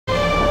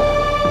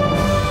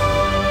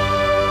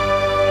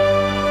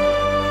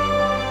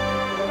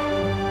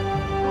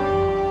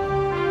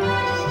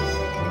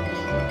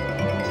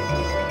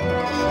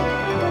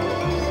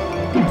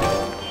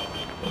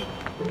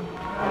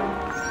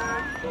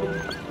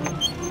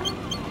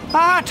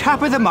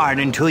Top of the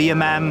morning to you,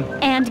 ma'am.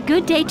 And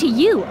good day to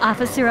you,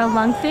 Officer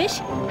Lungfish.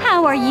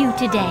 How are you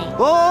today?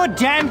 Oh,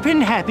 damp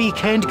and happy,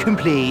 can't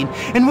complain.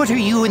 And what are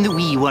you and the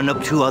wee one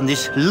up to on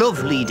this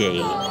lovely day?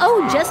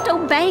 Oh, just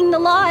obeying the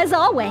law as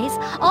always.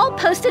 All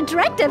posted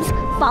directives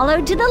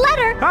followed to the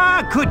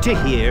letter. Good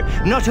to hear.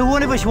 Not a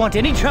one of us want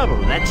any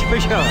trouble, that's for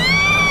sure.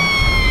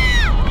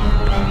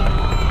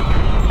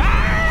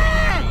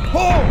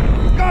 Oh,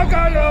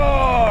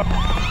 Gagalo!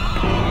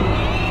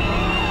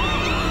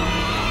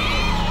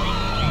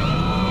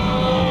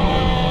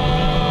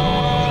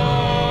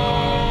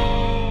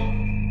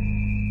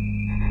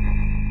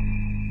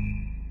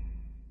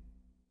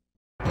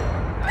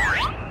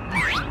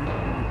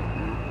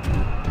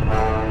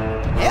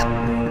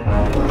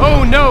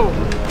 Oh no!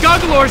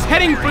 Goggalor's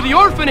heading for the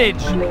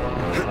orphanage!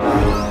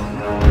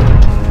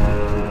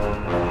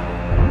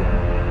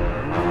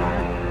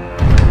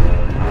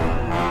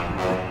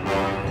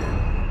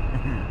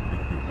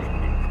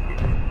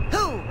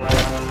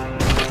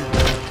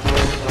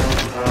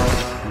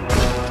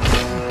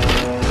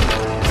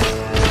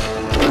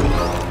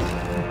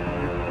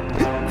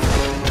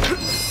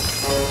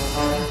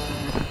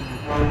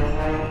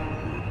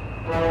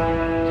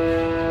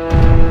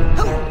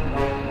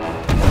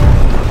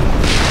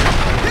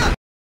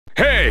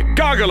 Hey,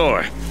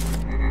 Goggalor!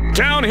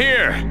 Down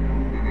here!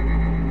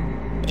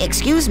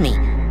 Excuse me,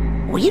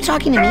 were you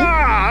talking to me?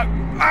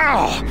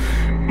 Ow!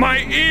 My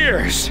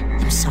ears!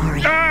 I'm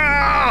sorry.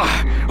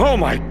 Oh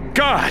my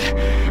God!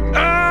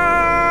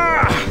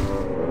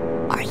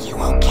 Are you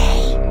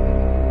okay?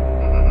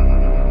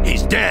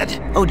 He's dead.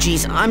 Oh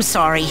geez, I'm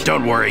sorry.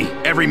 Don't worry.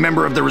 Every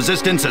member of the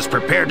Resistance is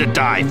prepared to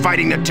die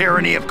fighting the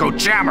tyranny of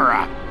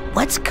Kochamara.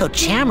 What's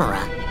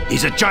Kochamara?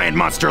 He's a giant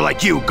monster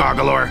like you,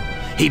 Goggalor.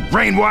 He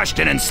brainwashed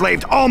and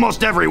enslaved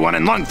almost everyone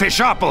in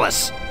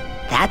Lungfishopolis.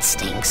 That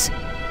stinks.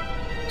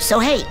 So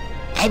hey,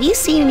 have you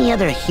seen any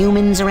other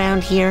humans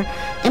around here?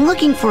 I'm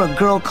looking for a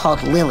girl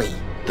called Lily.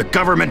 The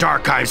government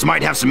archives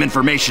might have some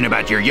information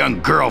about your young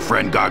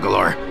girlfriend,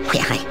 Goggalor.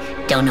 Yeah,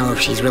 I don't know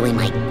if she's really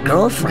my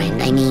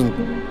girlfriend. I mean,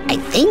 I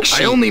think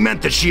she... I only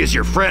meant that she is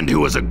your friend who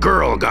was a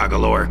girl,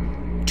 Goggalor.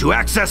 To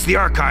access the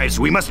archives,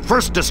 we must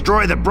first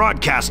destroy the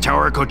broadcast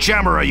tower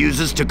Kochamara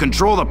uses to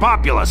control the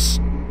populace.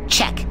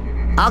 Check.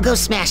 I'll go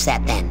smash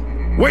that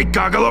then. Wait,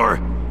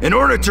 Goggalor! In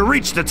order to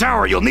reach the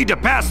tower, you'll need to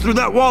pass through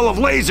that wall of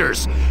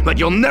lasers, but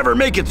you'll never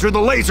make it through the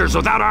lasers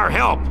without our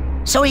help.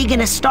 So are you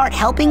gonna start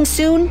helping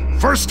soon?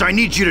 First, I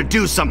need you to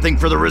do something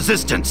for the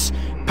Resistance.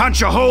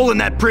 Punch a hole in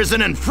that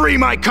prison and free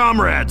my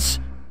comrades!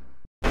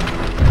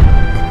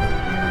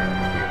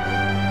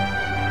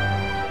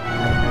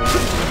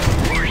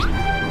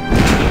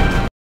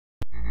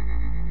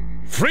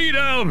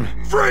 Freedom!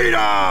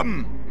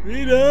 Freedom!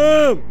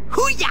 Freedom!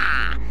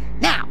 Hoo-yah!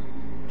 Now,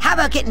 how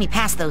about getting me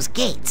past those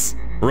gates?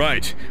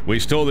 Right. We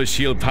stole the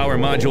shield power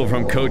module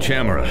from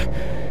Kochamara.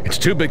 It's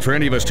too big for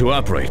any of us to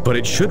operate, but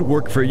it should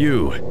work for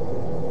you.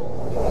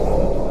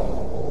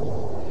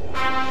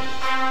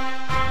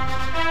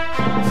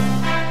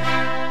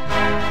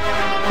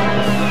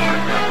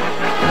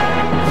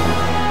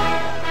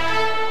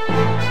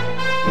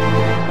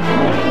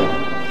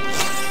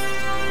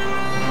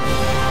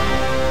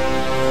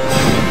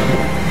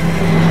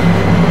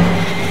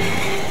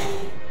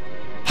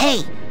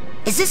 Hey,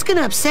 is this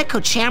gonna upset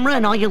Kochamara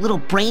and all your little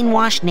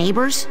brainwashed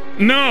neighbors?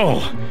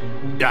 No!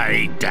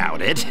 I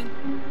doubt it.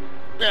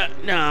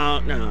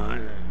 No.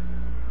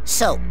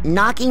 So,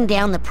 knocking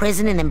down the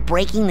prison and then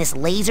breaking this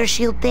laser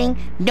shield thing,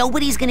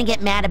 nobody's gonna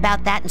get mad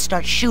about that and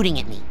start shooting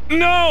at me.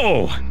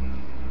 No!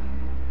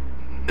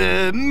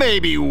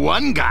 Maybe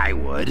one guy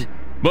would.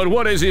 But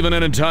what is even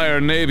an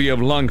entire navy of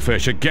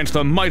lungfish against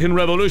the might and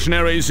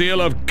revolutionary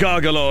zeal of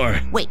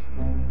Goggalor? Wait,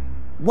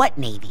 what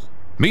navy?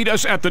 Meet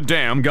us at the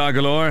dam,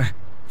 Goggalor.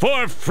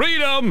 For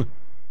freedom!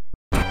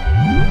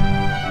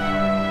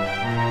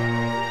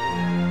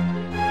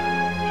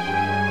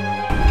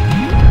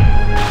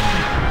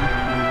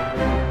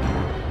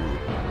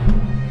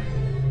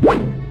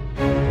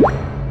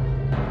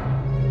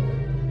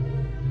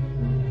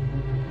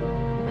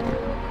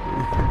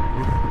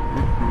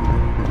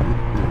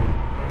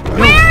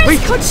 Where's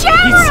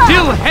Kochamara? He's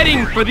still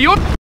heading for the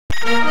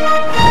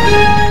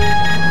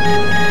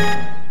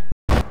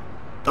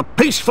The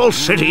peaceful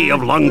city of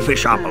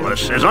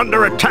Lungfishopolis is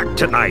under attack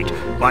tonight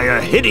by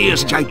a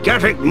hideous,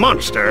 gigantic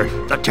monster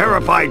the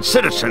terrified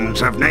citizens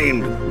have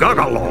named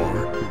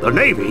Goggalor. The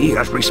Navy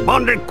has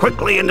responded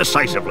quickly and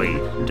decisively,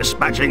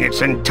 dispatching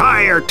its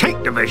entire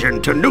tank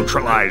division to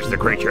neutralize the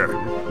creature.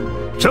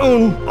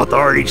 Soon,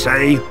 authorities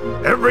say,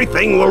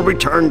 everything will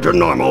return to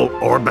normal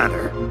or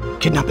better.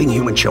 Kidnapping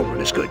human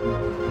children is good,